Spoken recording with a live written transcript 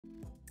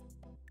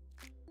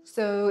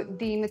So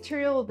the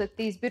material that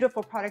these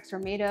beautiful products are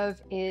made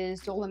of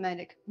is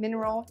dolomitic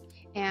mineral,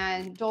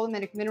 and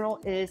dolomitic mineral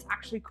is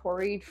actually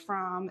quarried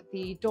from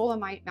the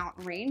Dolomite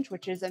mountain range,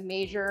 which is a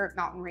major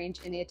mountain range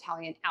in the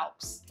Italian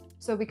Alps.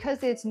 So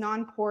because it's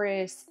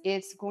non-porous,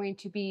 it's going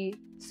to be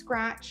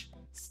scratch,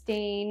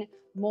 stain,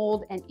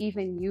 mold, and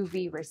even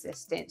UV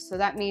resistant. So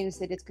that means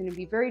that it's going to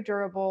be very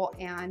durable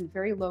and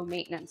very low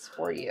maintenance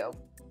for you.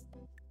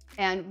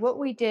 And what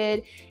we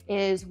did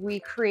is we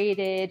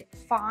created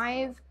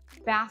 5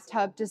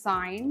 bathtub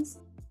designs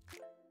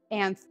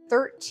and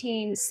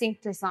 13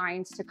 sink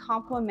designs to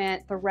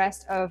complement the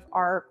rest of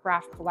our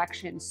GRAFF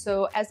collection.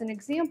 So as an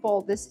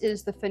example, this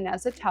is the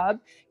Finezza tub.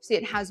 See,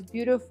 it has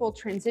beautiful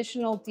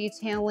transitional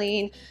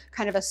detailing,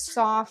 kind of a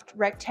soft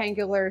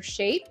rectangular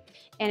shape,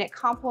 and it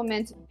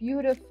complements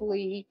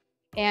beautifully.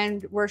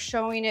 And we're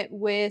showing it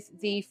with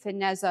the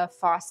Finezza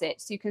faucet.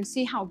 So you can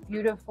see how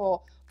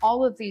beautiful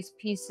all of these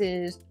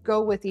pieces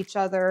go with each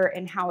other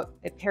and how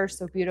it pairs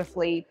so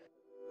beautifully.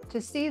 To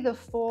see the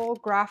full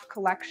GRAFF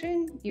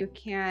collection, you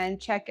can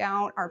check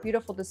out our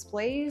beautiful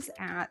displays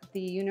at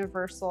the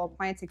Universal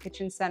Appliance and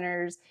Kitchen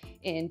Centers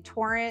in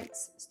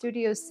Torrance,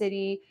 Studio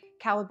City,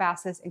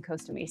 Calabasas, and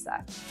Costa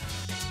Mesa.